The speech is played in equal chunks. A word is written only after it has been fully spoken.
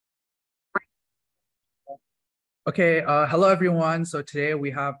Okay, hello everyone. So today we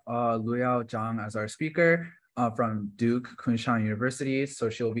have Luyao Zhang as our speaker from Duke Kunshan University. So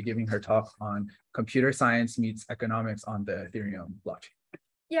she'll be giving her talk on computer science meets economics on the Ethereum blockchain.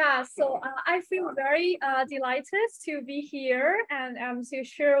 Yeah, so I feel very delighted to be here and to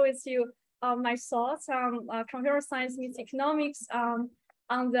share with you my thoughts on computer science meets economics on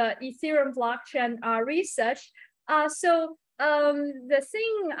the Ethereum blockchain research. The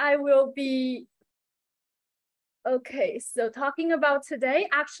thing I will be talking about today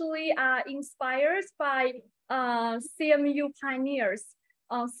actually inspired by CMU pioneers.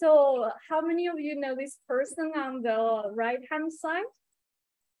 So how many of you know this person on the right-hand side?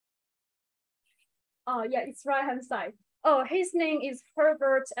 Oh, yeah, it's right-hand side. Oh, his name is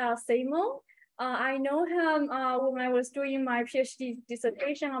Herbert Seymour. I know him when I was doing my PhD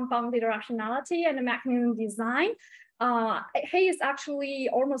dissertation on bounded rationality and mechanism design. He is actually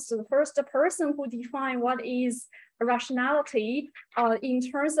almost the first person who defined what is rationality in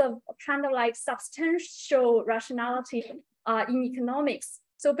terms of kind of like substantial rationality in economics.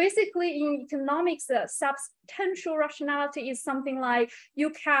 So basically in economics, substantial rationality is something like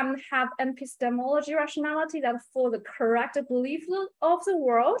you can have epistemology rationality that for the correct belief of the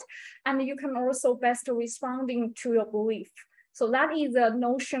world, and you can also best responding to your belief. So that is the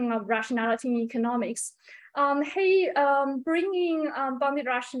notion of rationality in economics. Bringing bounded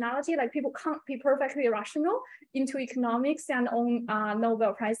rationality, like people can't be perfectly rational, into economics and on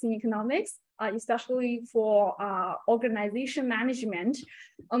Nobel Prize in economics, especially for organization management.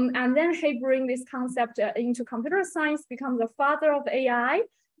 And then he bring this concept into computer science, become the father of AI,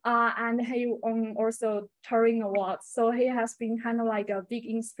 and he also Turing Awards. So he has been kind of like a big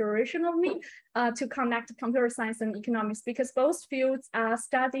inspiration of me to connect computer science and economics, because both fields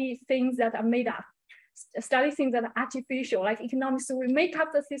study things that are made up. Study things that are artificial, like economics, we make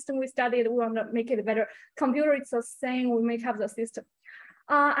up the system we studied, we want to make it better. Computer, it's the same, we make up the system.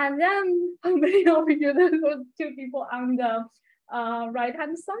 And then many of you, those two people on the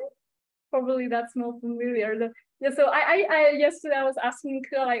right-hand side, probably that's more familiar. So I yesterday I was asking,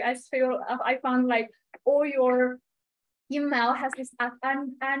 like I found like all your email has this at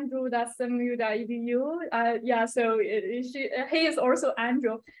andrew.smu.edu. Yeah, so he is also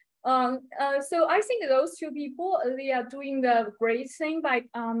Andrew. So I think those two people, they are doing the great thing by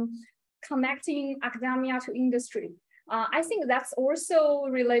connecting academia to industry. I think that's also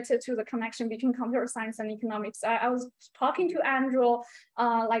related to the connection between computer science and economics. I was talking to Andrew,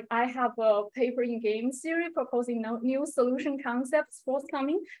 like I have a paper in game theory proposing new solution concepts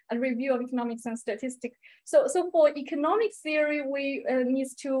forthcoming, a review of economics and statistics. So for economics theory, we need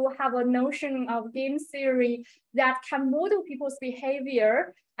to have a notion of game theory that can model people's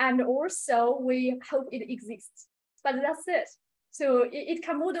behavior, and also we hope it exists. But that's it. So it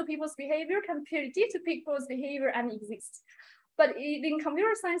can model people's behavior, can predict people's behavior and exists. But in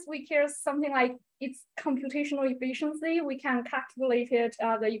computer science, we care something like its computational efficiency. We can calculate it,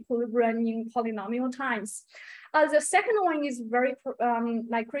 the equilibrium in polynomial times. The second one is very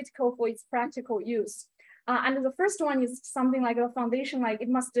critical for its practical use. And the first one is something like a foundation, like it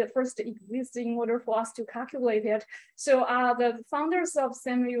must first exist in order for us to calculate it. So the founders of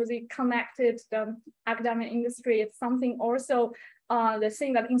CMU, they connected the academic industry. It's something also the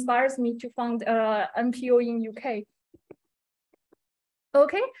thing that inspires me to found NPO in UK.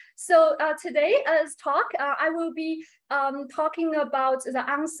 Okay, so today's talk, I will be talking about the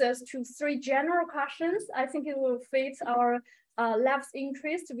answers to 3 general questions. I think it will fit our lab's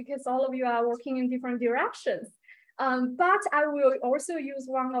interest because all of you are working in different directions. But I will also use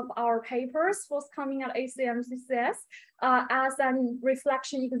one of our papers forthcoming at ACMCCS as a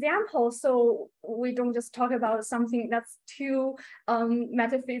reflection example. So we don't just talk about something that's too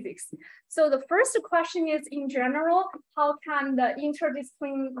metaphysics. So the first question is, in general, how can the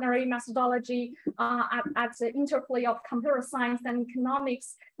interdisciplinary methodology at the interplay of computer science and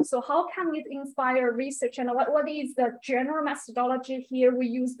economics, so how can it inspire research, and what is the general methodology here we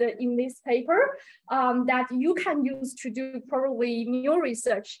used in this paper that you can use to do probably new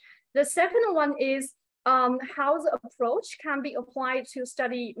research? The second one is how the approach can be applied to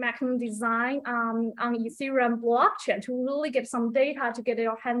study mechanism design on Ethereum blockchain to really get some data to get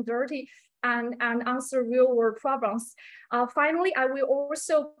your hand dirty and answer real world problems. Finally, I will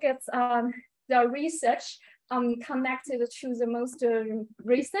also get the research connected to the most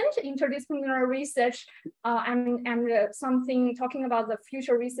recent interdisciplinary research and something talking about the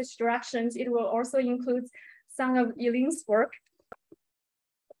future research directions. It will also include some of Eileen's work.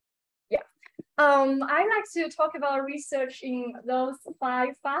 I like to talk about research in those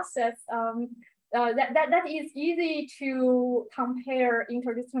 5 facets that is easy to compare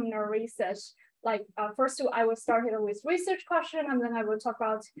interdisciplinary research. first I will start here with research question, and then I will talk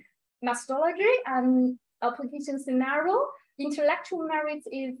about methodology and application scenario. Intellectual merits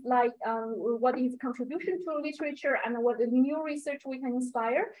is like what is contribution to literature and what the new research we can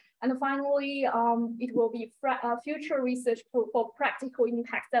inspire. And finally, it will be future research for practical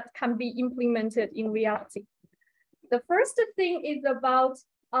impact that can be implemented in reality. The first thing is about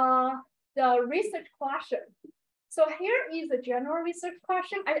the research question. So here is a general research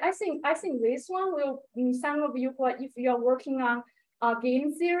question. I think this one will, some of you, if you are working on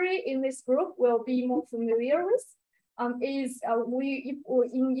game theory in this group, will be more familiar with. Both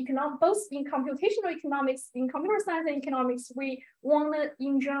in computational economics, in computer science and economics, we want to,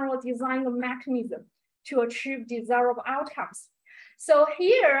 in general, design a mechanism to achieve desirable outcomes. So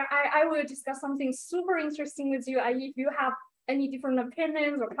here, I will discuss something super interesting with you. If you have any different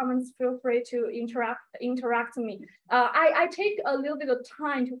opinions or comments, feel free to interact with me. I take a little bit of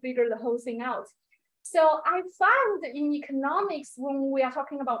time to figure the whole thing out. So I found in economics, when we are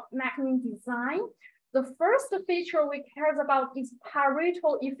talking about mechanism design, the first feature we care about is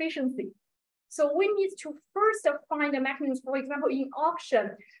Pareto efficiency. So we need to first find a mechanism, for example, in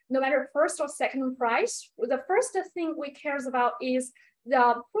auction, no matter first or second price, the first thing we care about is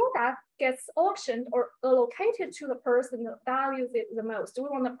the product gets auctioned or allocated to the person that values it the most. We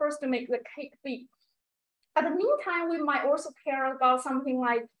want to first make the cake big. At the meantime, we might also care about something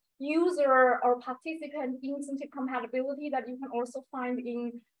like user or participant incentive compatibility that you can also find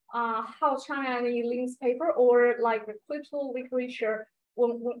in How China and Lin's paper, or like the crypto literature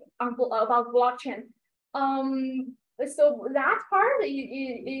about blockchain. So that part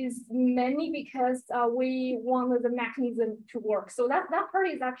is mainly because we want the mechanism to work. So that part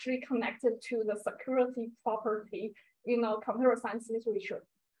is actually connected to the security property, computer science literature.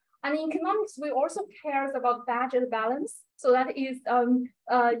 And in economics, we also care about budget balance. So that is,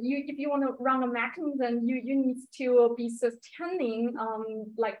 if you want to run a mechanism, you need to be sustaining,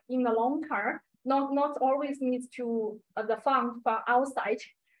 like in the long term, not always needs to the fund from outside.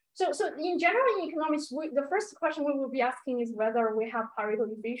 So in general, in economics, the first question we will be asking is whether we have Pareto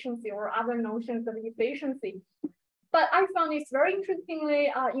efficiency or other notions of efficiency. But I found it's very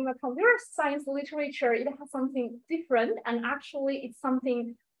interestingly in the computer science literature, it has something different, and actually it's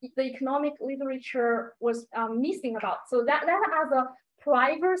something the economic literature was missing about. So that has a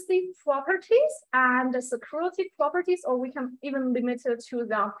privacy properties and the security properties, or we can even limit it to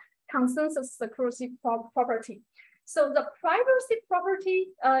the consensus security property. So the privacy property,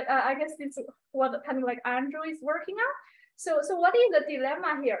 I guess it's what kind of like Andrew is working on. So what is the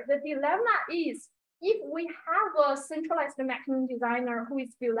dilemma here? The dilemma is if we have a centralized mechanism designer who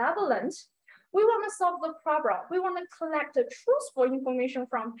is benevolent, we want to solve the problem. We want to collect the truthful information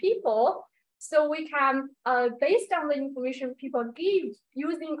from people so we can, based on the information people give,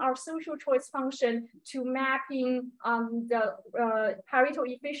 using our social choice function to mapping the Pareto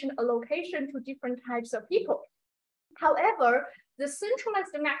efficient allocation to different types of people. However, the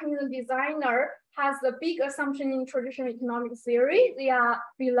centralized mechanism designer has a big assumption in traditional economic theory. They are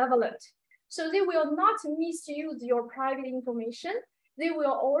benevolent. So they will not misuse your private information. They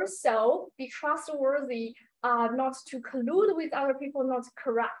will also be trustworthy, not to collude with other people, not to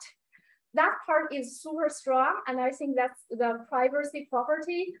corrupt. That part is super strong. And I think that's the privacy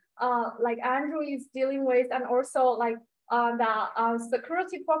property like Andrew is dealing with, and also like the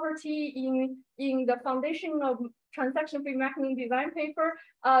security property in the foundation of transaction-free mechanism design paper,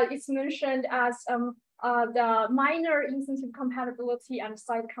 it's mentioned as the miner incentive compatibility and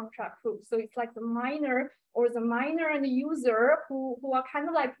side contract proof. So it's like the miner and the user who are kind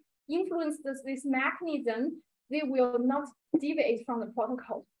of like influence this mechanism, they will not deviate from the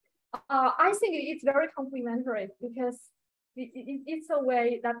protocol. I think it's very complementary because it's a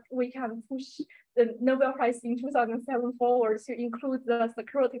way that we can push the Nobel Prize in 2007 forward to include the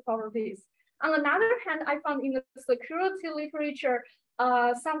security properties. On the other hand, I found in the security literature,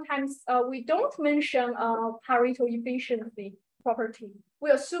 sometimes we don't mention Pareto efficiency property.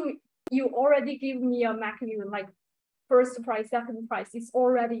 We assume you already give me a mechanism like first price, second price, it's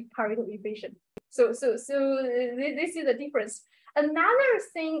already Pareto efficient. So this is the difference. Another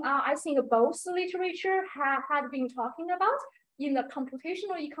thing I think both literature had been talking about in the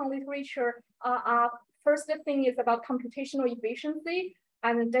computational econ literature, first thing is about computational efficiency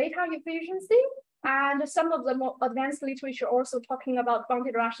and data efficiency. And some of the more advanced literature also talking about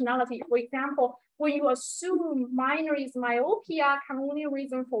bounded rationality. For example, when you assume miner is myopia can only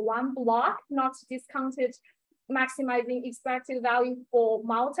reason for one block, not discounted, maximizing expected value for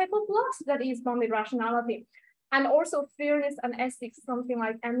multiple blocks, that is bounded rationality. And also fairness and ethics, something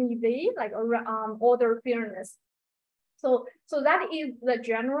like MEV, like order fairness. So that is the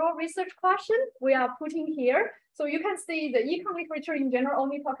general research question we are putting here. So you can see the econ literature in general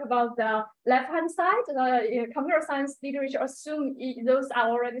only talk about the left-hand side. The computer science literature assume those are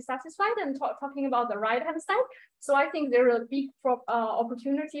already satisfied and talking about the right-hand side. So I think there is a big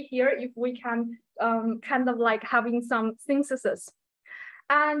opportunity here if we can kind of like having some synthesis.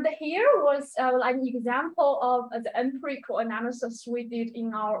 And here was an example of the empirical analysis we did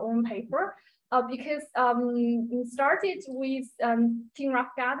in our own paper. Because we started with Tim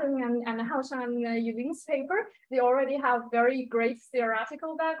Raffgarten and Haoshang and Yuling's paper. They already have very great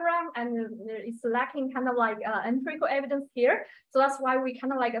theoretical background, and it's lacking kind of like empirical evidence here. So that's why we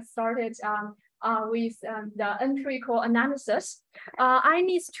kind of like started with the empirical analysis. I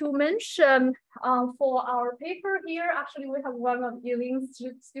need to mention for our paper here, actually we have one of Yuling's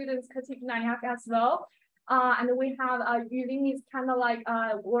students, Katik Nayak, as well. And we have Yuling is kind of like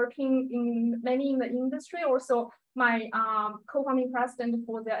working in many in the industry. Also, my co-founding president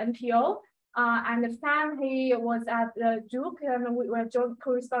for the NPO. And Fan, he was at the Duke, and we were joint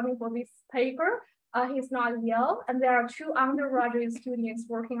corresponding for this paper. He's not at Yale, and there are 2 undergraduate students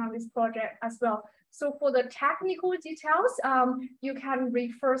working on this project as well. So for the technical details, you can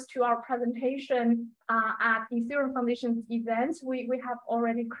refer to our presentation at Ethereum Foundation's events. We have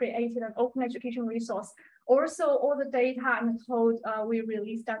already created an open education resource. Also, all the data and code we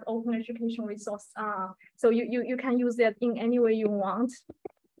released as open education resource. So you can use it in any way you want.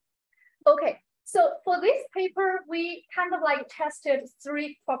 Okay, so for this paper, we kind of like tested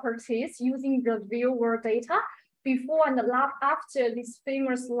 3 properties using the real world data before and after this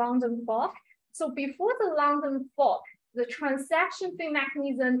famous London fog. So before the London fog, the transaction fee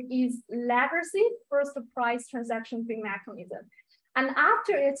mechanism is legacy first price transaction fee mechanism. And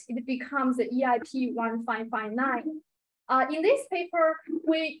after it, it becomes the EIP 1559. In this paper,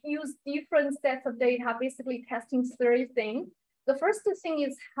 we use different sets of data, basically testing 3 things. The first thing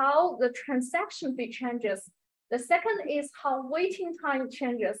is how the transaction fee changes. The second is how waiting time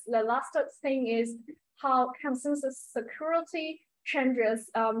changes. The last thing is how consensus security changes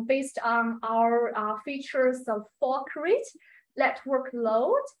based on our features of fork rate, network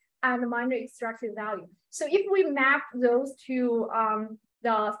load, and miner extracted value. So if we map those to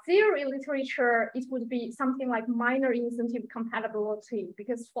the theory literature, it would be something like miner incentive compatibility,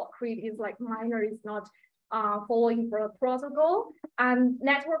 because fork rate is like miner is not following the protocol, and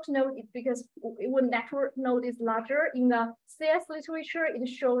network node is because when network node is larger in the CS literature, it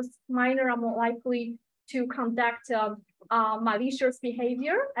shows miner are more likely to conduct malicious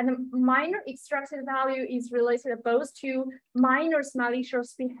behavior, and miner extracted value is related both to miners'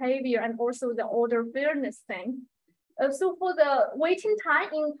 malicious behavior and also the order fairness thing. So for the waiting time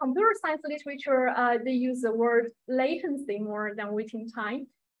in computer science literature, they use the word latency more than waiting time.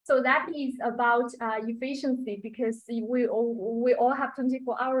 So that is about efficiency, because we all have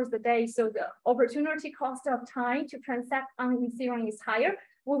 24 hours a day. So the opportunity cost of time to transact on Ethereum is higher.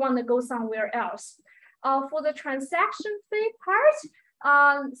 We want to go somewhere else. For the transaction fee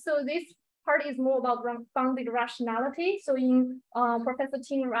part, so this part is more about bounded rationality. So in Professor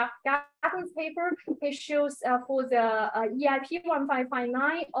Tim Raffgarten's paper, he shows for the EIP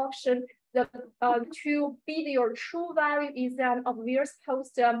 1559 option, the to be your true value is an obvious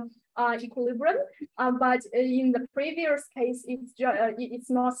post equilibrium, but in the previous case, it's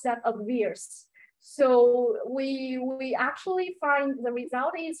not that obvious. So we actually find the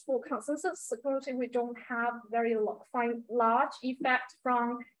result is for consensus security, we don't have large effect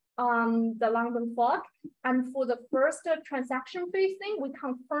from the London fog. And for the first transaction fee thing, we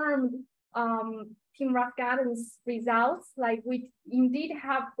confirmed Tim Raffgarten's results. Like we indeed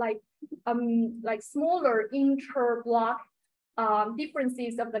have like smaller intra-block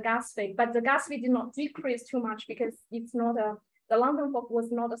differences of the gas fee, but the gas fee did not decrease too much because it's not the London fog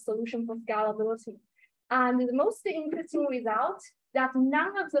was not a solution for scalability. And the most interesting result that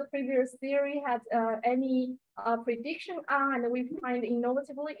none of the previous theory had any prediction on, and we find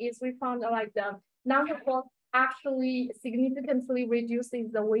innovatively is we found like the London fog actually significantly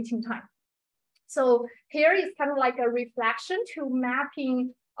reduces the waiting time. So here is kind of like a reflection to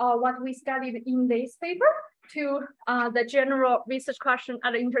mapping what we studied in this paper to the general research question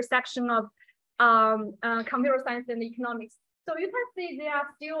at the intersection of computer science and economics. So you can see there are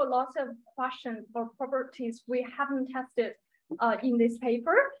still a lot of questions or properties we haven't tested in this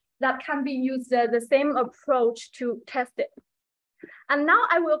paper that can be used the same approach to test it. And now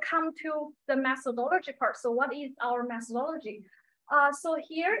I will come to the methodology part. So what is our methodology? So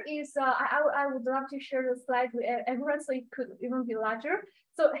here is, I would love to share the slide with everyone so it could even be larger.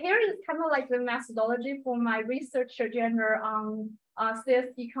 So here is kind of like the methodology for my research agenda on CS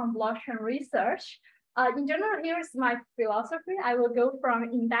econ blockchain research. In general, here's my philosophy. I will go from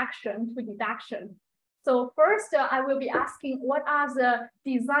induction to deduction. So first, I will be asking what are the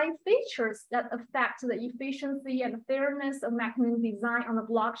design features that affect the efficiency and fairness of mechanism design on the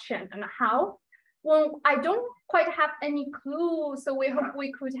blockchain and how? Well, I don't quite have any clue, so we hope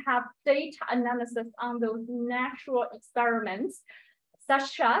we could have data analysis on those natural experiments,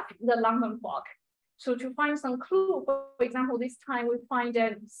 such as the London fog. So to find some clue, for example, this time we find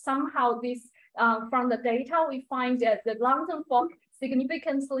that somehow this, from the data, we find that the London fog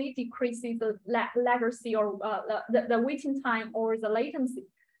significantly decreases the latency or the waiting time or the latency.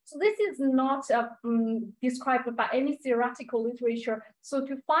 So this is not described by any theoretical literature. So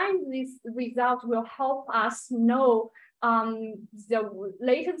to find this result will help us know the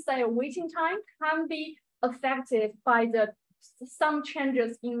latency or waiting time can be affected by some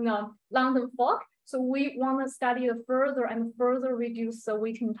changes in London fog. So we want to study it further and further reduce the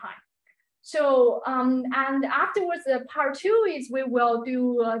waiting time. So, and afterwards, part two is we will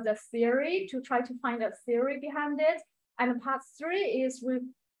do the theory to try to find a theory behind it. And part three is we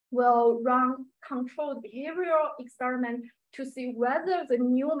will run controlled behavioral experiment to see whether the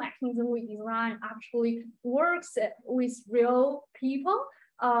new mechanism we design actually works with real people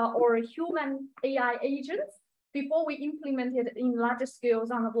or human AI agents before we implement it in larger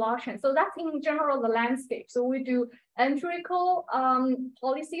scales on the blockchain. So that's in general the landscape. So we do empirical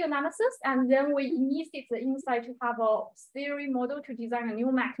policy analysis, and then we initiate the insight to have a theory model to design a new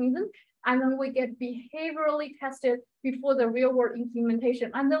mechanism. And then we get behaviorally tested before the real world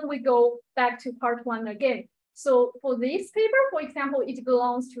implementation. And then we go back to part one again. So for this paper, for example, it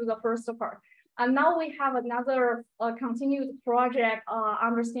belongs to the first part. And now we have another continued project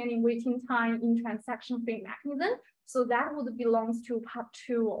understanding waiting time in transaction fee mechanism. So that would belongs to part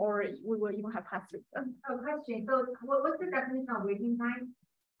two, or we will even have part three. A question. So what's the definition of waiting time?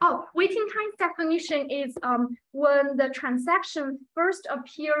 Oh, waiting time definition is when the transaction first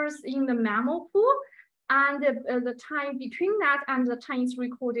appears in the mempool and the time between that and the time is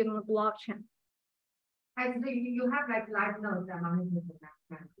recorded on the blockchain. And so you have like live nodes among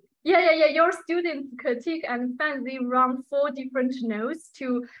the Yeah. Your students critique and find they run 4 different nodes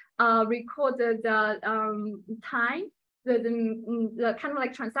to record the time. The kind of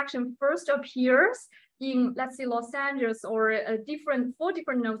like transaction first appears in, let's say, Los Angeles or 4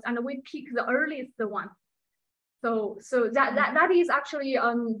 different nodes, and we pick the earliest one. So that is actually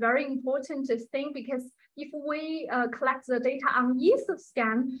a very important thing, because if we collect the data on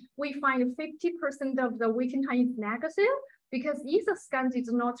Etherscan, we find 50% of the waiting time is negative, because Etherscan did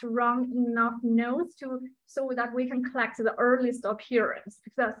not run enough nodes so that we can collect the earliest appearance,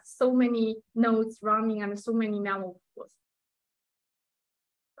 because there's so many nodes running and so many mempools.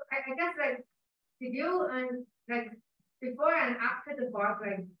 I guess, like, did you like before and after the fork,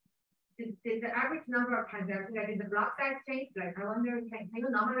 like did the average number of transactions, like, did the block size change? Like, I wonder, can you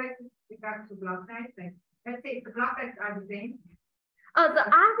normalize this back to block size? Like, let's say the block size are the same. The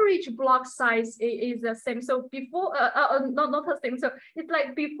average block size is the same. So before, not the same. So it's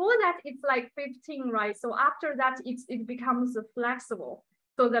like before that, it's like 15, right? So after that, it becomes flexible.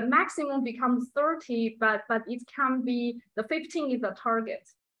 So the maximum becomes 30, but it can be, the 15 is the target.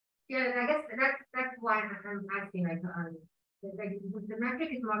 Yeah, I guess that's why I'm asking, like the metric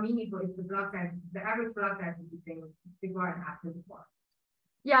is more meaningful if the block size, the average block size is the same before and after the fork.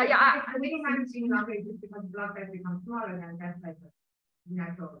 Yeah. The waiting time is longer just because the block size becomes smaller, and that's like a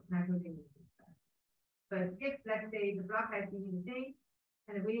natural thing. But if, let's say, the block size is the same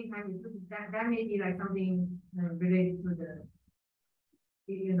and the waiting time is that may be like something related to the,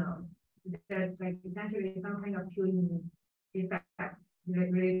 there's like essentially some kind of queuing effect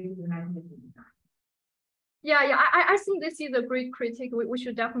related to the mechanism design. Yeah. I think this is a great critique. We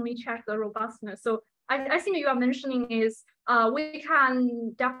should definitely check the robustness. So I think you are mentioning is we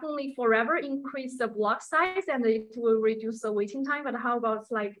can definitely forever increase the block size and it will reduce the waiting time. But how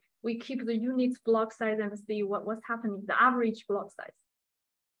about like we keep the unit block size and see what's happening, the average block size?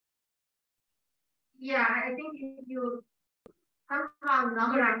 Yeah, I think if you somehow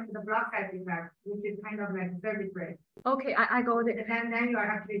normalize the block size effect, which is kind of like service rate. Okay, I got it. And then you are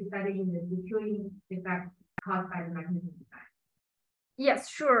actually studying the queuing effect caused by the mechanism design. Yes,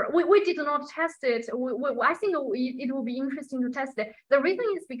 sure. We did not test it. I think it will be interesting to test it. The reason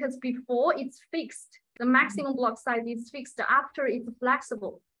is because before it's fixed, the maximum block size is fixed. After it's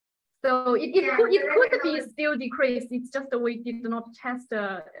flexible, so it could be still decreased. It's just that we did not test.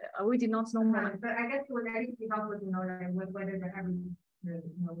 We did not know more. But I guess it would at least be helpful to know like whether the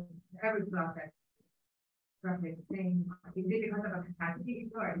average block size roughly the same. Is it because of a capacity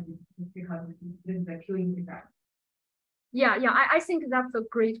issue, or is it because this is a queuing effect? Yeah, I think that's a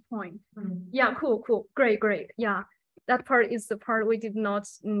great point. Yeah, cool, great. Yeah, that part is the part we did not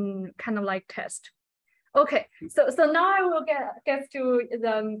kind of like test. Okay, so now I will get to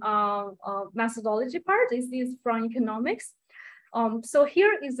the methodology part. This is from economics. So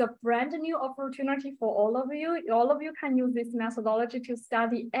here is a brand new opportunity for all of you. All of you can use this methodology to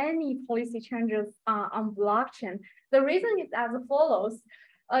study any policy changes on blockchain. The reason is as follows.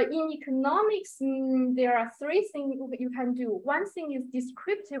 In economics, there are three things you can do. One thing is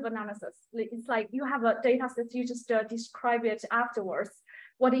descriptive analysis. It's like you have a data set, you just describe it afterwards.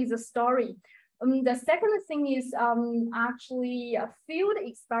 What is the story? The second thing is actually a field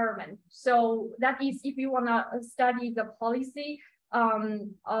experiment. So that is if you want to study the policy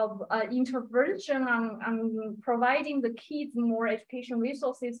of intervention on providing the kids more education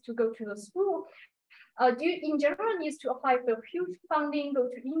resources to go to the school. In general needs to apply for huge funding, go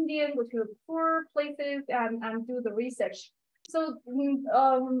to India, go to poor places and do the research. So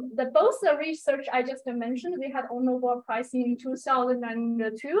both the research I just mentioned, they had all Nobel Prize in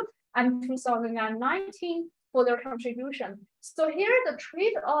 2002 and 2019 for their contribution. So here the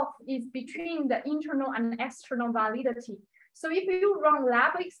trade-off is between the internal and external validity. So if you run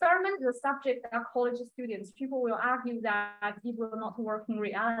lab experiment, the subject are college students, people will argue that it will not work in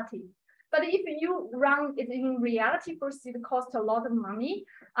reality. But if you run it in reality, first it costs a lot of money.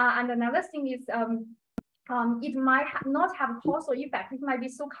 And another thing is it might not have causal effect. It might be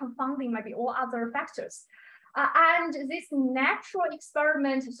so confounding, might be all other factors. And this natural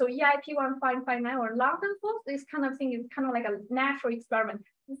experiment, so EIP 1559 or London Force, this kind of thing is kind of like a natural experiment.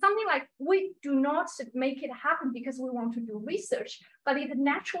 It's something like we do not make it happen because we want to do research, but it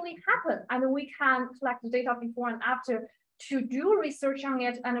naturally happens, and we can collect the data before and after to do research on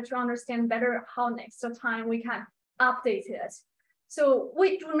it and to understand better how next time we can update it. So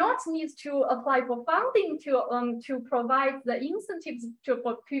we do not need to apply for funding to provide the incentives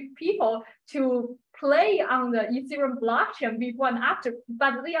for people to play on the Ethereum blockchain before and after,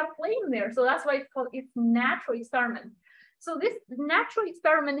 but they are playing there. So that's why it's called its natural experiment. So this natural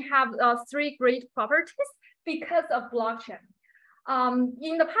experiment have three great properties because of blockchain.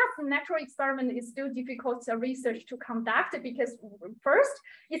 In the past, natural experiment is still difficult research to conduct because first,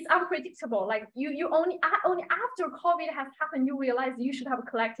 it's unpredictable. Like you only after COVID has happened, you realize you should have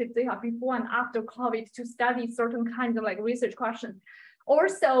collected data before and after COVID to study certain kinds of like research questions.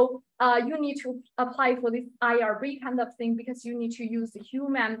 Also, you need to apply for this IRB kind of thing because you need to use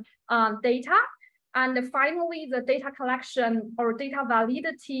human data. And finally, the data collection or data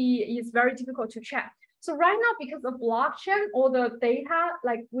validity is very difficult to check. So right now, because of blockchain, all the data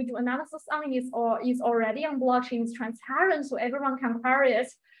like we do analysis on is already on blockchain, is transparent, so everyone can query it.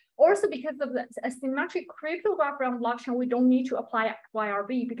 Also, because of the asymmetric cryptography on blockchain, we don't need to apply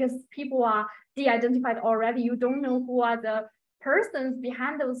IRB because people are de-identified already. You don't know who are the persons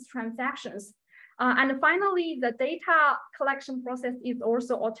behind those transactions. And finally, the data collection process is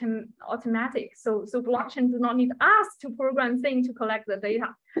also automatic. So blockchain do not need us to program things to collect the data.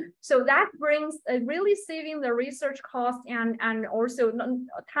 So that brings really saving the research cost and also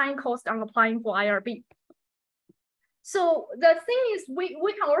time cost on applying for IRB. So the thing is,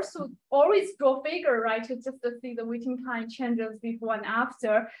 we can also always draw figure, right, to just see the waiting time changes before and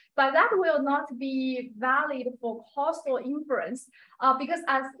after, but that will not be valid for causal inference because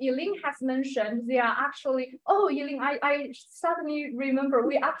as Yilin has mentioned, they are actually, oh, Yilin, I suddenly remember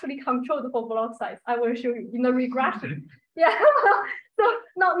we actually controlled for block size. I will show you in the regression. Yeah, so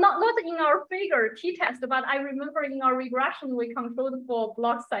not in our figure t-test, but I remember in our regression, we controlled for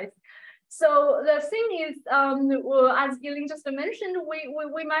block size. So the thing is, as Yilin just mentioned,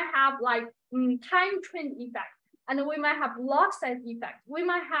 we might have like time trend effect, and we might have block size effect. We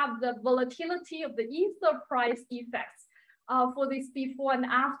might have the volatility of the ether price effects for this before and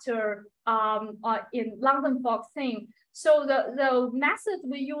after in London Fox thing. So the method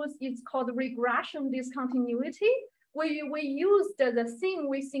we use is called regression discontinuity. We use the thing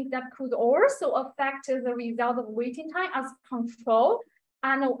we think that could also affect the result of waiting time as control.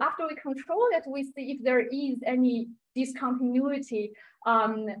 And after we control it, we see if there is any discontinuity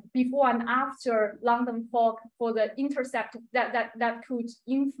before and after London fog for the intercept that could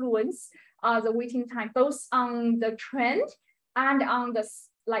influence the waiting time, both on the trend and on the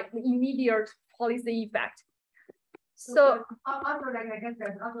like the immediate policy effect. So also, like I guess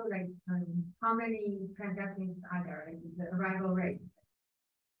there's also like how many transactions are there, like the arrival rate.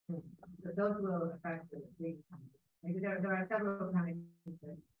 So those will affect the waiting time. Like there are several parameters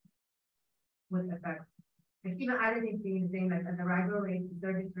that would affect, like even other things being the same, like the arrival rate, the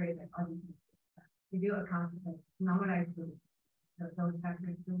service rate, like all these things. You do account for normalize those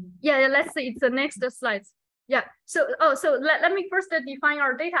factors too. Yeah, let's see. It's the next slide. Yeah, so let me first define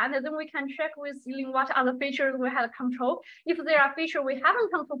our data, and then we can check with Yilin what other features we have control. If there are features we haven't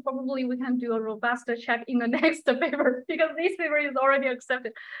controlled, probably we can do a robust check in the next paper, because this paper is already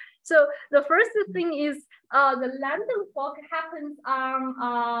accepted. So the first thing is the random fork happens on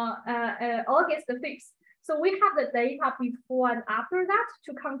August 5th. So we have the data before and after that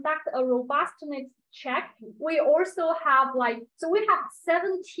to conduct a robustness check. We also have so we have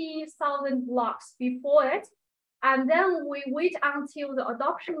 70,000 blocks before it. And then we wait until the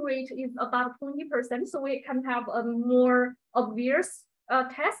adoption rate is about 20%, so we can have a more obvious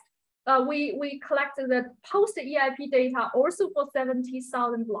test. We collect the post-EIP data also for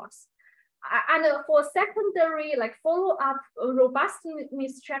 70,000 blocks. And for secondary, follow-up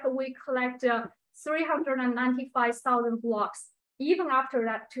robustness check, we collect 395,000 blocks, even after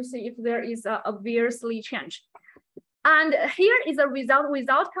that, to see if there is a obviously change. And here is a result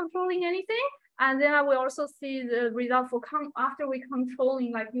without controlling anything. And then I will also see the result for after we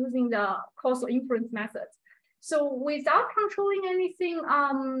controlling, using the causal inference method. So without controlling anything,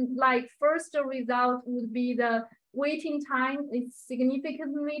 first result would be the waiting time is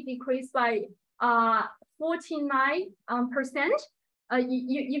significantly decreased by 49%.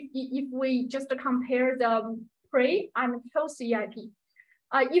 If we just compare the pre and post EIP.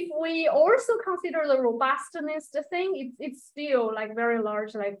 If we also consider the robustness thing, it's still very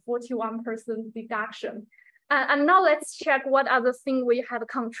large, 41% deduction. And now let's check what other thing we had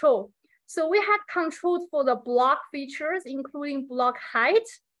control. So we had controlled for the block features, including block height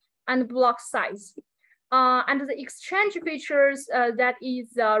and block size. And the exchange features, that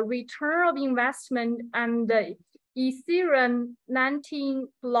is return of investment and the Ethereum 19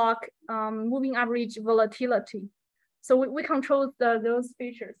 block moving average volatility. So we control those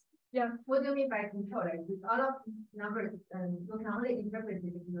features. Yeah. What do you mean by control? With all of these numbers, you can only interpret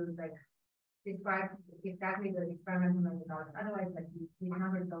it if you describe exactly the experimental methodology. Otherwise, these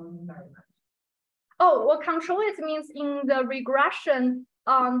numbers don't mean very much. Oh, well, control it means in the regression,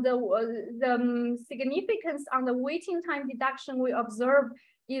 the significance on the waiting time deduction we observe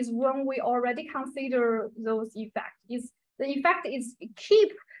is when we already consider those effects. The effect is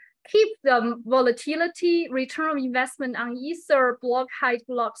keep the volatility, return of investment on Ether, block height,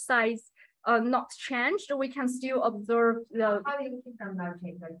 block size not changed. We can still observe the. How do you keep them not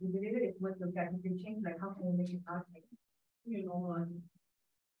changed? You believe it is what you get to change. How can you make it not change? You know,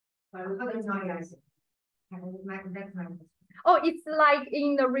 that's not your answer. That's my question. Oh, it's like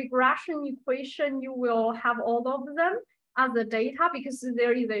in the regression equation, you will have all of them as the data because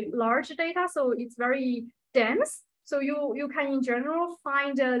there is a large data, so it's very dense. So you can in general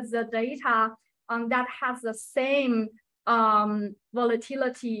find the data that has the same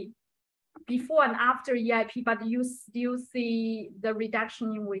volatility before and after EIP, but you still see the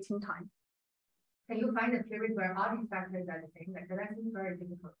reduction in waiting time. Can you find a period where all these factors are the same? That seems very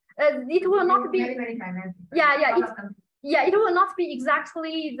difficult. It will not be. Many dimensions. Yeah, it will not be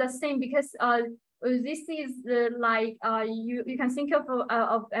exactly the same because this is you can think of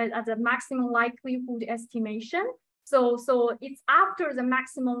as a maximum likelihood estimation. So it's after the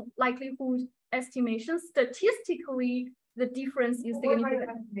maximum likelihood estimation. Statistically, the difference is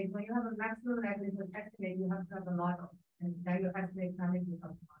significant. When you have a maximum likelihood estimate, you have to have a model, and then you estimate something.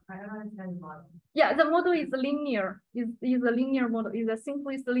 I don't understand the model. Yeah, the model is linear. Is a linear model. Is a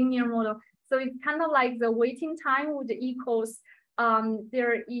simplest linear model. So it's kind of like the waiting time would equals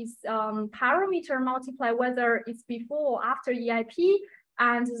there is parameter multiply whether it's before or after EIP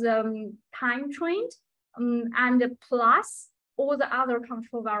and the time trend and plus all the other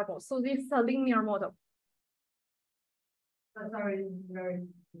control variables. So this is a linear model. Sorry,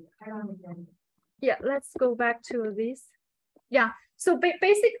 I don't understand. Yeah, let's go back to this. Yeah, so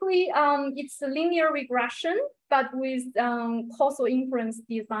basically it's a linear regression, but with causal inference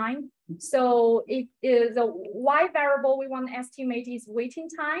design. So it is the Y variable we want to estimate is waiting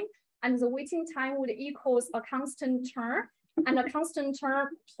time, and the waiting time would equals a constant term, and a constant term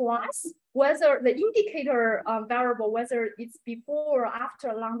plus whether the indicator variable, whether it's before or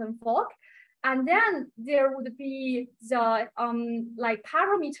after London fog. And then there would be the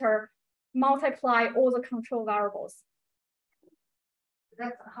parameter multiply all the control variables.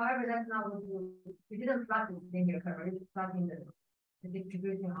 However, that's not what we didn't plot the linear curve. We just plotting the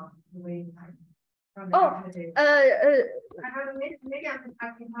distribution of the waiting time. Maybe I'm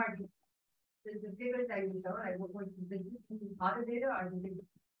asking hard. The figures that you show, what did you include other data, or did you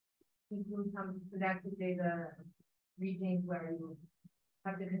include some selected data regions where you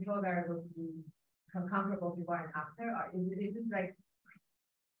have the control variables be comparable before and after, or is it like?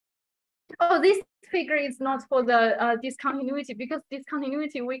 Oh, this figure is not for the discontinuity, because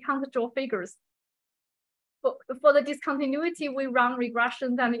discontinuity we can't draw figures. for the discontinuity, we run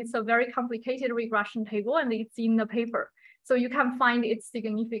regression, and it's a very complicated regression table, and it's in the paper. So you can find it's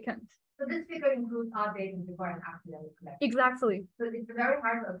significant. So this figure includes all data before and after that we collect. Exactly. So it's very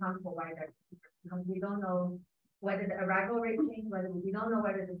hard to account for why that, because we don't know whether the arrival rate changed, whether we don't know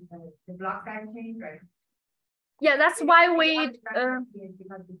whether the block size changed, right? Yeah, that's why we.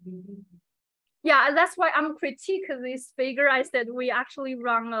 Yeah, that's why I'm critiquing this figure. I said we actually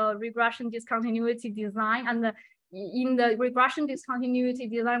run a regression discontinuity design, and in the regression discontinuity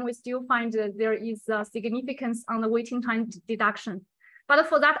design, we still find that there is a significance on the waiting time deduction. But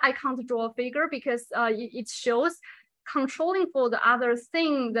for that, I can't draw a figure because it shows controlling for the other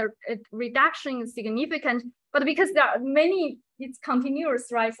thing, the reduction is significant. But because there are many, it's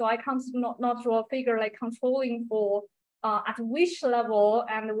continuous, right? So I can't not draw a figure like controlling for at which level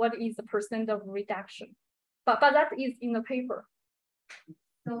and what is the percent of reduction. But that is in the paper.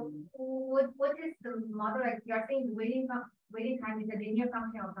 So what is the model? Like you're saying waiting time is a linear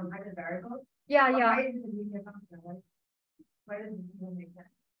function of some other variable? Yeah. Why is it a linear function? Why does it make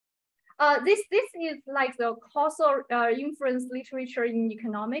sense? This is like the causal inference literature in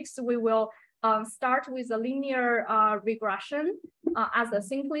economics. We will start with a linear regression as a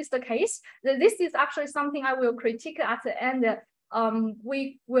simplest case. This is actually something I will critique at the end.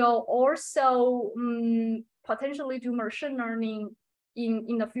 We will also potentially do machine learning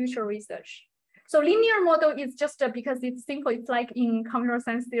in the future research. So linear model is just because it's simple. It's like in computer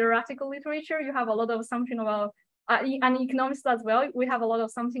science theoretical literature, you have a lot of assumption about and economics as well, we have a lot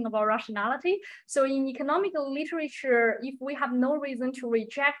of something about rationality. So in economic literature, if we have no reason to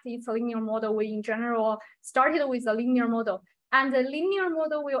reject its linear model, we in general started with a linear model. And the linear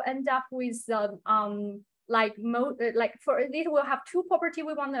model will end up with for this, we'll have two properties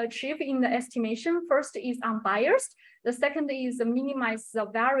we want to achieve in the estimation. First is unbiased. The second is minimize the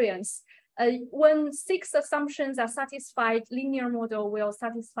variance. When 6 assumptions are satisfied, linear model will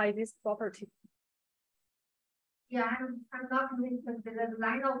satisfy this property. Yeah, I'm not convinced because there's a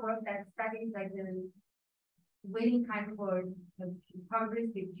line of work that studies like the waiting time for the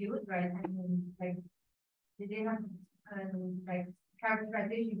probabilistic Qs, right? I mean, like, did they have like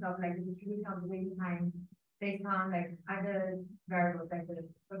characterizations of like the distribution of the waiting time based on like other variables, like the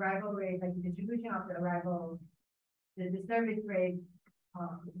arrival rate, like the distribution of the arrival, the service rate,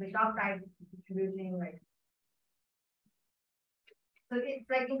 the shop size distribution, like. So it's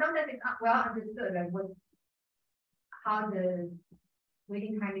like in some sense it's not well understood, like how the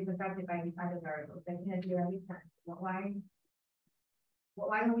waiting time is affected by these other variables. Like in a theoretic sense, why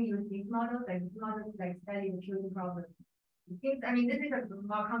don't we use these models? Like these models like study the children problem. It seems, I mean, this is a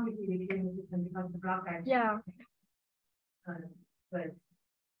more complicated training system because the block size. Yeah. But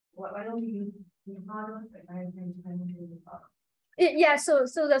why don't we use these models? Like Yeah, so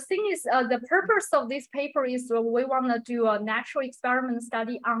the thing is, the purpose of this paper is we want to do a natural experiment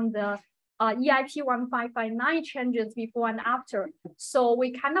study on the EIP 1559 changes before and after. So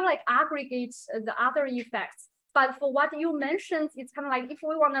we kind of like aggregate the other effects. But for what you mentioned, it's kind of like if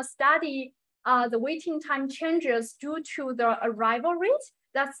we want to study the waiting time changes due to the arrival rate,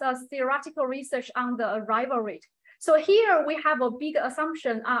 that's a theoretical research on the arrival rate. So here we have a big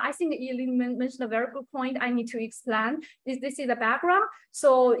assumption. I think Eileen mentioned a very good point I need to explain. This is the background.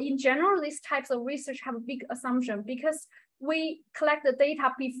 So in general, these types of research have a big assumption because we collect the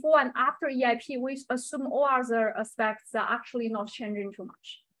data before and after EIP, we assume all other aspects are actually not changing too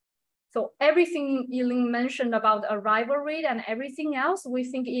much. So everything Eileen mentioned about arrival rate and everything else, we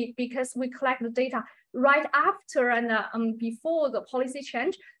think because we collect the data right after and before the policy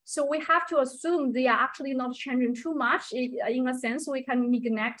change, so we have to assume they are actually not changing too much. In a sense, we can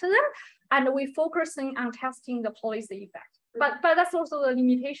neglect them, and we're focusing on testing the policy effect. But that's also the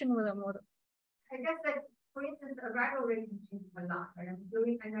limitation with the model. I guess that, for instance, arrival rate can change a lot. Right?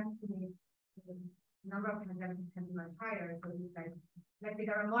 During pandemic, the number of pandemics can be much higher. So it's like, let's say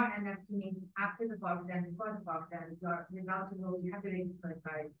there are more NFTs after the box than before the box, then your result will be calculated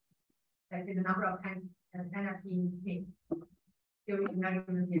by, let's say, the number of times NFTs made during the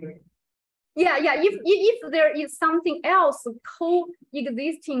measurement period. Yeah. If there is something else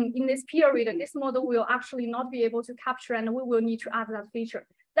co-existing in this period, this model will actually not be able to capture, and we will need to add that feature.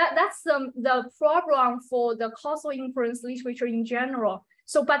 That's the problem for the causal inference literature in general.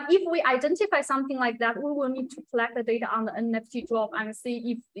 So, but if we identify something like that, we will need to collect the data on the NFT drop and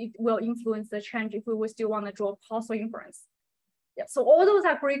see if it will influence the change if we will still want to draw causal inference. Yeah, so all those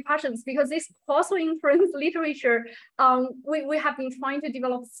are great questions because this causal inference literature, we have been trying to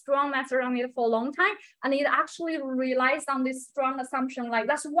develop strong method on it for a long time, and it actually relies on this strong assumption. Like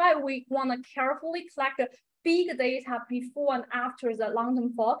that's why we want to carefully collect the big data before and after the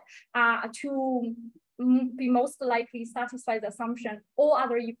long-term fog to be most likely satisfy the assumption. All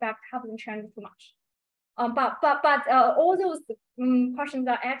other effects haven't changed too much. But all those questions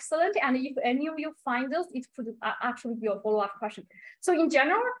are excellent, and if any of you find those, it could actually be a follow-up question. So in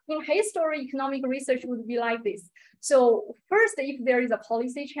general, in history, economic research would be like this. So first, if there is a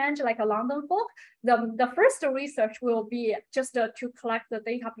policy change like a London fog, the first research will be just to collect the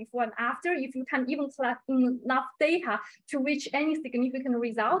data before and after. If you can even collect enough data to reach any significant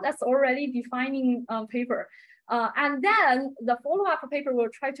result, that's already defining paper. And then the follow-up paper will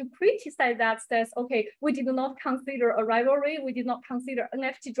try to criticize that, says, okay, we did not consider a rivalry, we did not consider an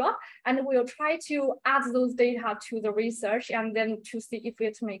NFT drop, and we'll try to add those data to the research and then to see if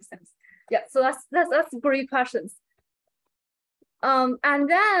it makes sense. Yeah, so that's great questions. And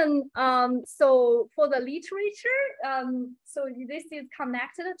then, so for the literature, so this is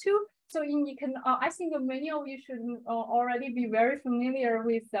connected to, so I think many of you should already be very familiar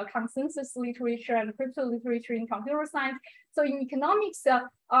with the consensus literature and crypto literature in computer science. So in economics,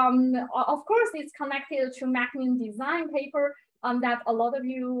 of course, it's connected to mechanism design paper that a lot of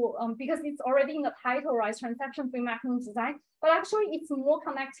you, because it's already in the title, right? Transaction-free mechanism design, but actually it's more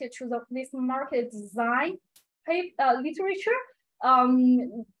connected to this market design literature.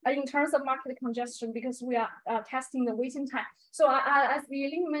 In terms of market congestion, because we are testing the waiting time. So as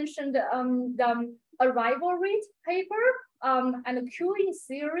Yilin mentioned, the arrival rate paper and the queuing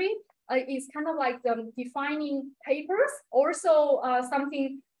theory is kind of like the defining papers. Also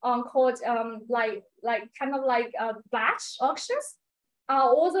something called kind of like batch auctions.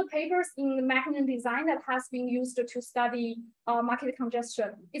 All the papers in the mechanism design that has been used to study market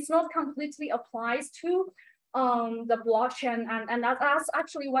congestion. It's not completely applies to the blockchain, and that's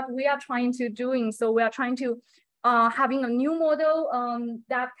actually what we are trying to doing. So we are trying to having a new model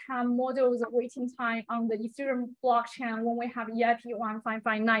that can model the waiting time on the Ethereum blockchain when we have EIP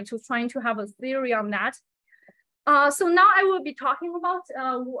 1559 to trying to have a theory on that. So now I will be talking about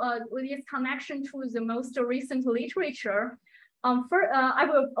this connection to the most recent literature. I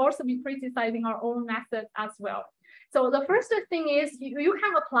will also be criticizing our own methods as well. So the first thing is you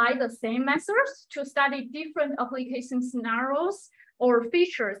can apply the same methods to study different application scenarios or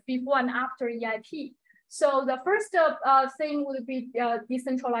features before and after EIP. So the first thing would be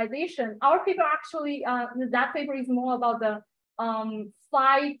decentralization. Our paper actually, that paper is more about the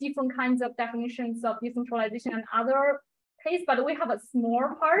 5 different kinds of definitions of decentralization and other case, but we have a small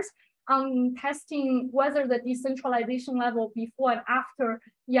part on testing whether the decentralization level before and after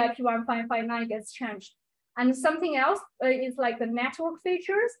EIP 1559 gets changed. And something else is like the network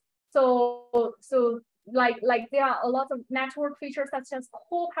features. So like there are a lot of network features such as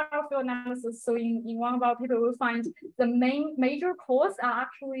core power field analysis. So in one of our papers, we'll find the major cores are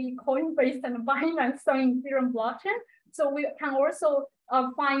actually Coinbase and Binance in Ethereum blockchain. So we can also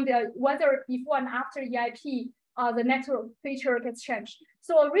find whether before and after EIP, the network feature gets changed.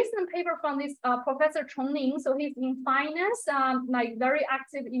 So a recent paper from this Professor Chongning, so he's in finance, like very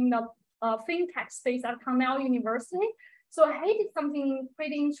active in the fintech space at Cornell University. So he did something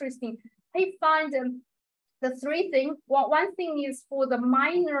pretty interesting. He found the 3 things. One thing is for the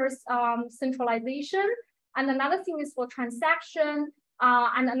miners centralization, and another thing is for transaction,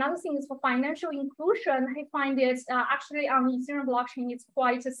 and another thing is for financial inclusion. He find it actually on the Ethereum blockchain, it's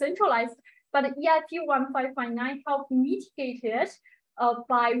quite centralized, but EIP 1559 helped mitigate it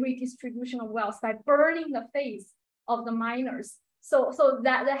by redistribution of wealth, by burning the face of the miners. So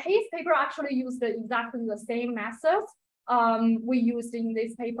that the Hayes paper actually used exactly the same methods we used in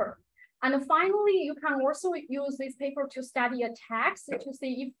this paper. And finally, you can also use this paper to study attacks to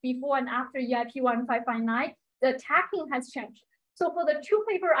see if before and after EIP 1559, the attacking has changed. So for the 2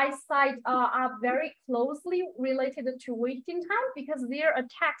 papers I cite are very closely related to waiting time because their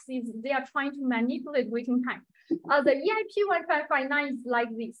attacks they are trying to manipulate waiting time. The EIP 1559 is like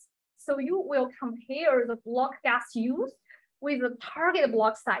this. So you will compare the block gas use with the target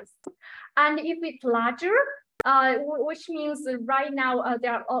block size. And if it's larger, which means right now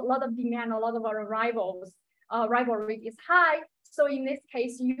there are a lot of demand, a lot of our rival rate is high. So in this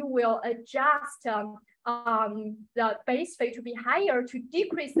case, you will adjust the base fee to be higher to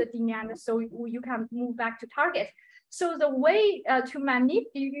decrease the demand so you can move back to target. So the way to manipulate,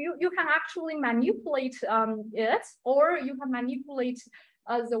 you can actually manipulate it, or you can manipulate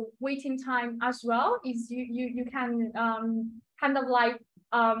the waiting time as well. Is you can kind of like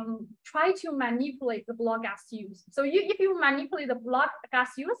try to manipulate the block gas use. So if you manipulate the block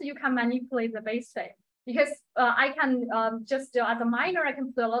gas use, you can manipulate the base fee. Because I can just as a miner, I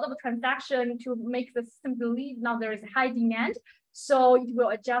can put a lot of transaction to make the system believe now there is high demand, so it will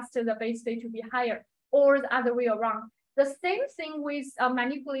adjust the base fee to be higher, or the other way around. The same thing with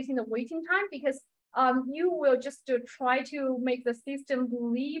manipulating the waiting time, because you will just try to make the system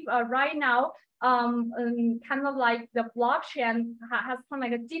believe right now, kind of like the blockchain has kind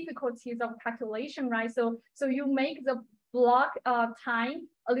of like a difficulties of calculation, right? So you make the block time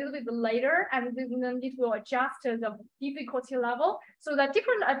a little bit later, and then it will adjust the difficulty level. So the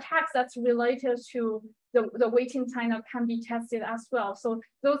different attacks that's related to the waiting time can be tested as well. So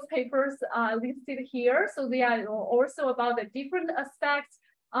those papers are listed here. So they are also about the different aspects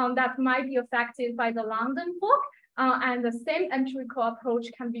that might be affected by the London fork. And the same empirical approach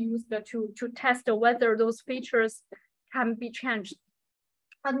can be used to test whether those features can be changed.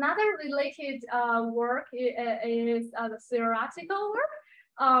 Another related work is the theoretical work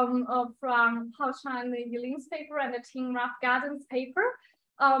from Hao Chan Yiling's paper and the Tim Rathgardens paper.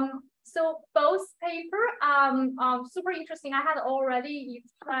 So both paper super interesting. I had already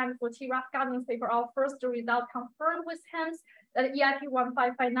planned for Tim Rathgardens paper. Our first result confirmed with him that EIP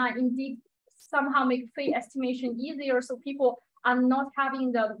 1559 indeed somehow make fee estimation easier, so people are not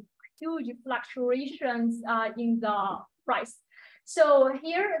having the huge fluctuations in the price. So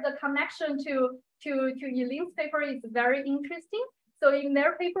here the connection to Yiling's paper is very interesting. So in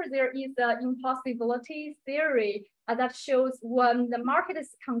their paper, there is the impossibility theory that shows when the market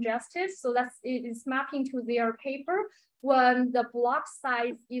is congested, so it is mapping to their paper, when the block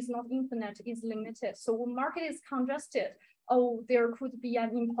size is not infinite, is limited. So when market is congested, oh, there could be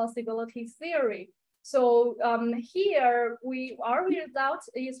an impossibility theory. So here our result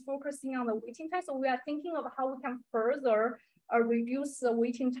is focusing on the waiting time. So we are thinking of how we can further reduce the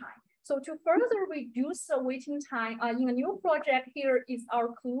waiting time. So to further reduce the waiting time in a new project, here is our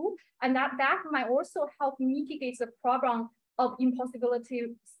clue, and that might also help mitigate the problem of impossibility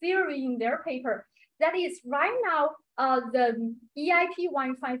theory in their paper. That is, right now, the EIP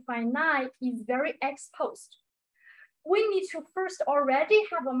 1559 is very exposed. We need to first already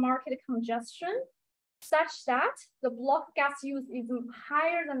have a market congestion such that the block gas use is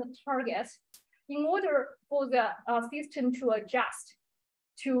higher than the target in order for the system to adjust,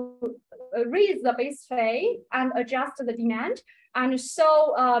 to raise the base fee and adjust the demand. And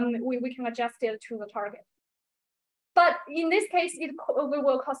so we can adjust it to the target. But in this case, it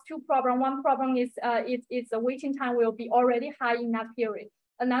will cause two problems. One problem is the waiting time will be already high in that period.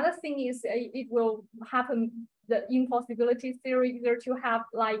 Another thing is it will happen, the impossibility theory, either to have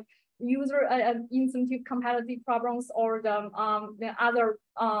like user incentive competitive problems or the other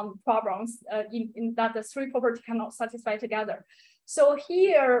problems in that the three properties cannot satisfy together. So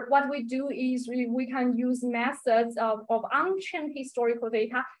here, what we do is we can use methods of unchained historical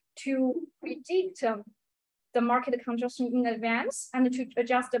data to predict the market congestion in advance and to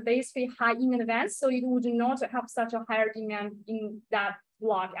adjust the base fee high in advance, so it would not have such a higher demand in that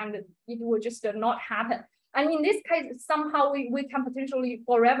block, and it would just not happen. And in this case, somehow we can potentially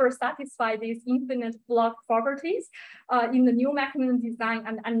forever satisfy these infinite block properties in the new mechanism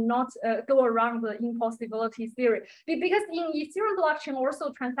design and not go around the impossibility theory. Because in Ethereum blockchain,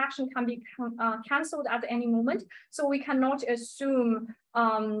 also transaction can be canceled at any moment. So we cannot assume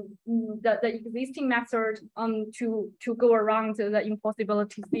the existing method to go around the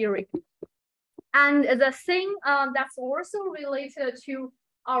impossibility theory. And the thing that's also related to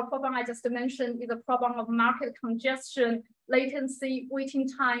our problem I just mentioned is the problem of market congestion, latency, waiting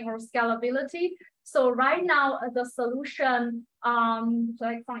time, or scalability. So right now, the solution,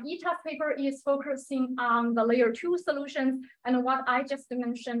 like from Ita's paper, is focusing on the layer 2 solutions. And what I just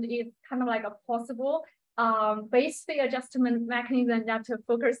mentioned is kind of like a possible base fee adjustment mechanism that are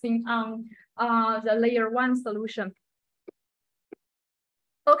focusing on the layer 1 solution.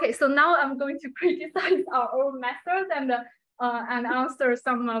 Okay, so now I'm going to criticize our own methods and answer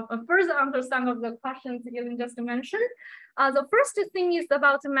further answer some of the questions Yiling just mentioned. The first thing is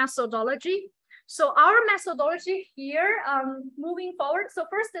about methodology. So our methodology here, moving forward. So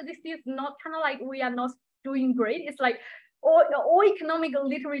first, this is not kind of like we are not doing great. It's like all economic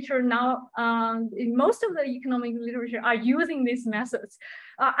literature now, in most of the economic literature are using these methods,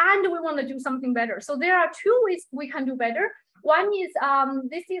 and we want to do something better. So there are two ways we can do better. One is,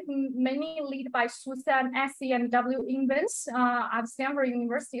 this is mainly led by Susan, Essie, and W. Invens at Stanford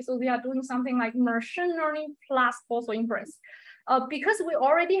University. So they are doing something like machine learning plus causal inference. Because we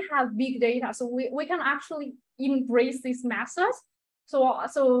already have big data, so we can actually embrace these methods. So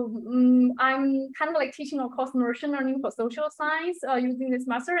I'm kind of like teaching a course machine learning for social science using this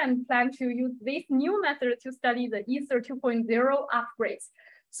method, and plan to use this new method to study the Ether 2.0 upgrades.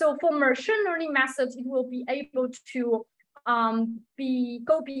 So for machine learning methods, it will be able to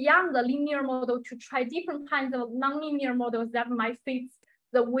go beyond the linear model to try different kinds of nonlinear models that might fit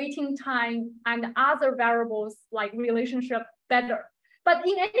the waiting time and other variables like relationship better. But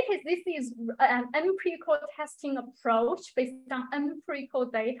in any case, this is an empirical testing approach based on empirical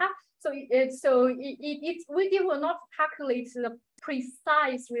data. So we will not calculate the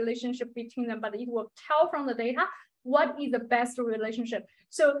precise relationship between them, but it will tell from the data what is the best relationship.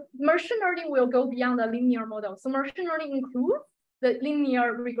 So machine learning will go beyond the linear model. So machine learning includes the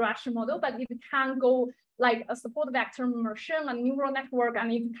linear regression model, but it can go like a support vector machine, a neural network,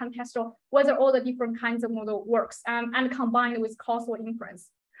 and it can test whether all the different kinds of model works and combined with causal inference.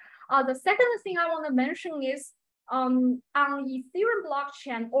 The second thing I want to mention is on Ethereum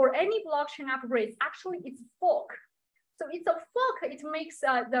blockchain or any blockchain upgrades, actually it's fork. So it's a fork, it makes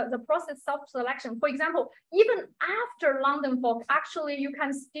the process self-selection. For example, even after London fork, actually you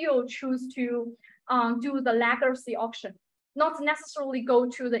can still choose to do the legacy auction, not necessarily go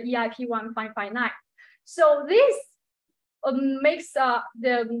to the EIP 1559. So this makes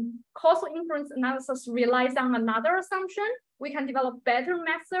the causal inference analysis relies on another assumption. We can develop better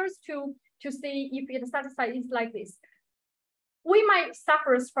methods to see if it satisfies it like this. We might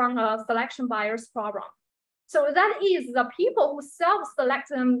suffer from a selection bias problem. So that is the people who self-select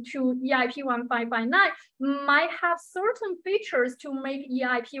them to EIP 1559 might have certain features to make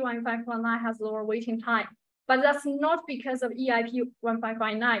EIP 1559 has lower waiting time. But that's not because of EIP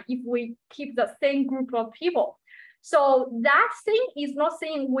 1559 if we keep the same group of people. So that thing is not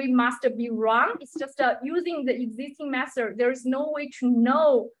saying we must be wrong. It's just using the existing method. There is no way to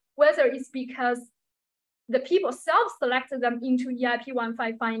know whether it's because the people self-selected them into EIP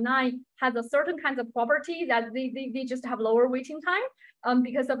 1559 has a certain kind of property that they just have lower waiting time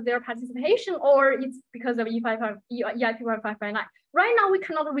because of their participation, or it's because of EIP 1559. Right now, we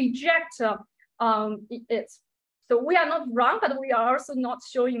cannot reject it. So we are not wrong, but we are also not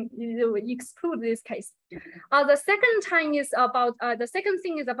showing, we exclude this case. The second thing is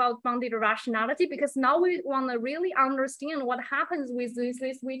about bounded rationality, because now we want to really understand what happens with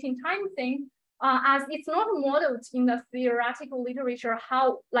this waiting time thing, as it's not modeled in the theoretical literature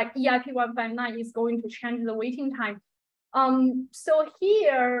how like EIP 159 is going to change the waiting time. So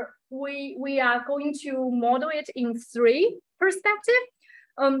here we are going to model it in 3 perspectives.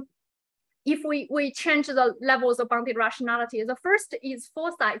 If we change the levels of bounded rationality, the first is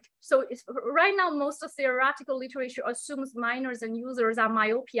foresight. So it's, right now, most of theoretical literature assumes miners and users are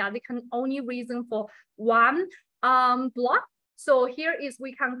myopia. They can only reason for one block. So here is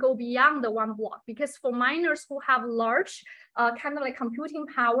we can go beyond the 1 block, because for miners who have large kind of like computing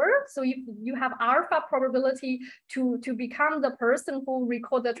power, so if you have alpha probability to become the person who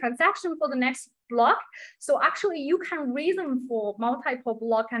record the transaction for the next block, so actually you can reason for multiple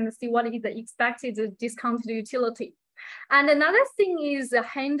block and see what is the expected discounted utility. And another thing is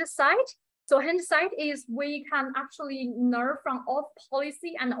hindsight. So hindsight is we can actually learn from off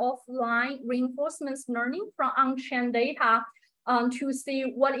policy and offline reinforcement learning from on-chain data to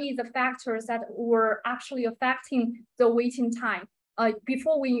see what is the factors that were actually affecting the waiting time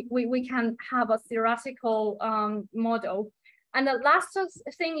before we can have a theoretical model. And the last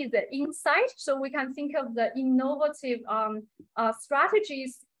thing is the insight. So we can think of the innovative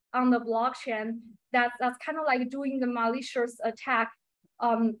strategies on the blockchain that's kind of like doing the malicious attack.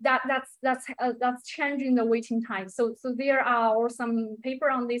 That's changing the waiting time. So there are some paper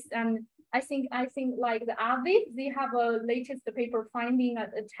on this, and I think like the Avid, they have a latest paper finding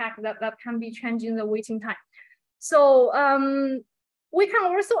an attack that can be changing the waiting time. So we can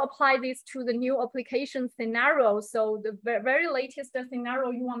also apply this to the new application scenario. So the very latest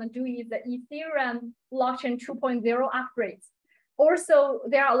scenario you want to do is the Ethereum blockchain 2.0 upgrades. Also,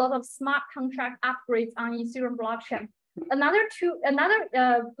 there are a lot of smart contract upgrades on Ethereum blockchain. Another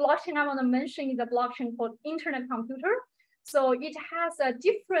blockchain I want to mention is a blockchain called Internet Computer. So it has a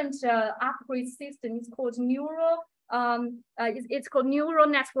different upgrade system. It's called neural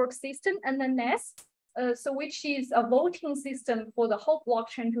network system, NNS. So which is a voting system for the whole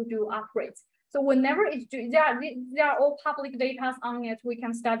blockchain to do upgrades. So whenever it's there are all public data on it, we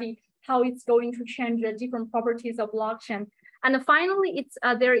can study how it's going to change the different properties of blockchain. And finally,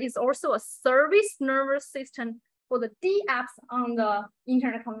 there is also a service nervous system for the D apps on the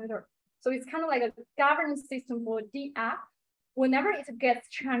Internet Computer. So it's kind of like a governance system for D app. Whenever it gets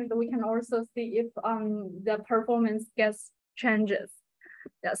changed, we can also see if the performance gets changes.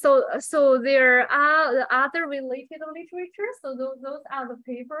 Yeah, so there are the other related literature. So those are the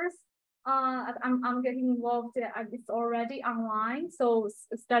papers. I'm getting involved. It's already online. So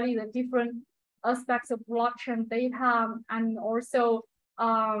study the different aspects of blockchain data, and also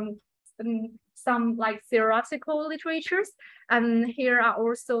some like theoretical literatures. And here are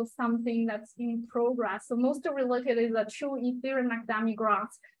also something that's in progress. So most related is the 2 Ethereum academic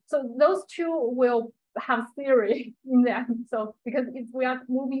grants. So those 2 will have theory in there. So because we are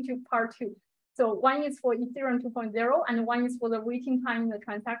moving to part 2. So one is for Ethereum 2.0 and one is for the waiting time in the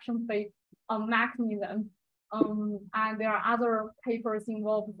transaction phase mechanism. And there are other papers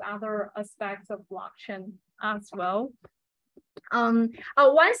involved with other aspects of blockchain as well. One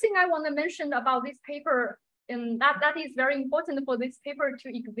thing I want to mention about this paper, and that is very important for this paper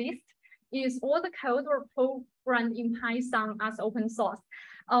to exist, is all the code were programmed in Python as open source.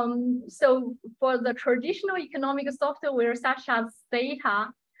 So for the traditional economic software such as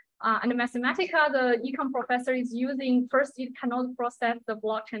data and Mathematica, the econ professor is using, first, it cannot process the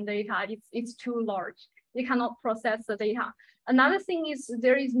blockchain data. It's too large. It cannot process the data. Another thing is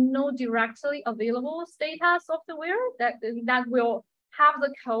there is no directly available data software that will have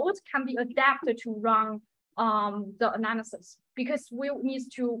the code can be adapted to run the analysis, because we need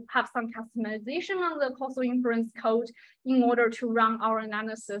to have some customization on the causal inference code in order to run our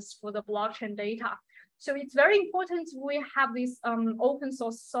analysis for the blockchain data. So it's very important we have this open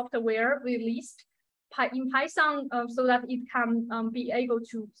source software released in Python so that it can be able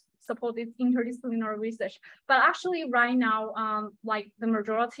to support this interdisciplinary research. But actually right now, like the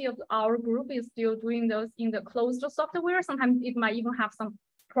majority of our group is still doing those in the closed software. Sometimes it might even have some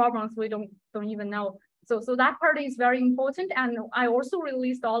problems we don't even know. So that part is very important. And I also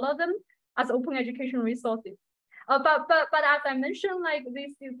released all of them as open education resources. But as I mentioned, like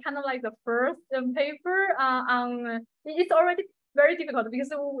this is kind of like the first paper it's already very difficult because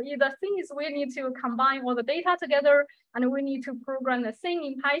the thing is we need to combine all the data together and we need to program the thing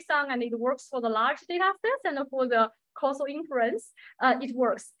in Python, and it works for the large data sets, and for the causal inference, it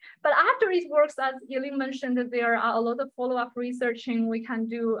works. But after it works, as Yilin mentioned, there are a lot of follow-up researching we can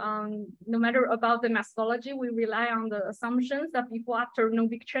do. No matter about the methodology, we rely on the assumptions that before, after, no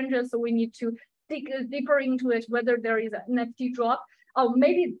big changes. So we need to dig deeper into it, whether there is an NFT drop. Oh,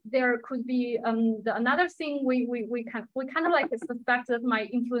 maybe there could be another thing we kind of like suspect that might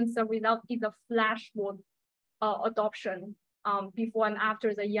influence the result is the flash mode adoption before and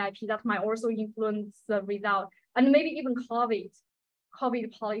after the EIP. That might also influence the result, and maybe even COVID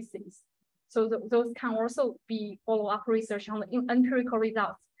policies. So those can also be follow-up research on the empirical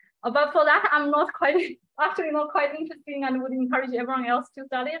results. But for that, I'm not quite interesting, and would encourage everyone else to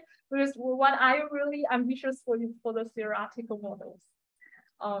study it, because what I really ambitious for is for the theoretical models.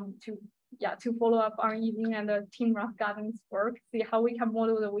 To follow up on Yilin and the team Rough Garden's work, see how we can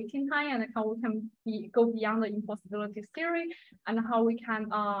model the waiting time and how we can go beyond the impossibility theory, and how we can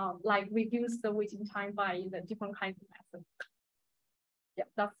like reduce the waiting time by the different kinds of methods. Yeah,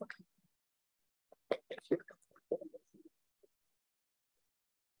 that's okay.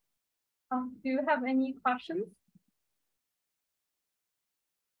 Do you have any questions?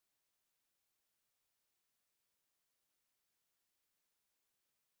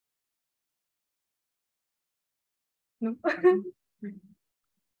 No.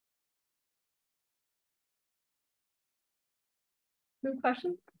 No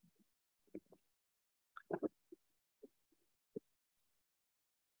questions?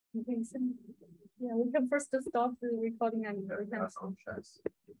 Okay, so, yeah, we can first stop the recording and we can,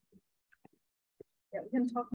 yeah, we can talk.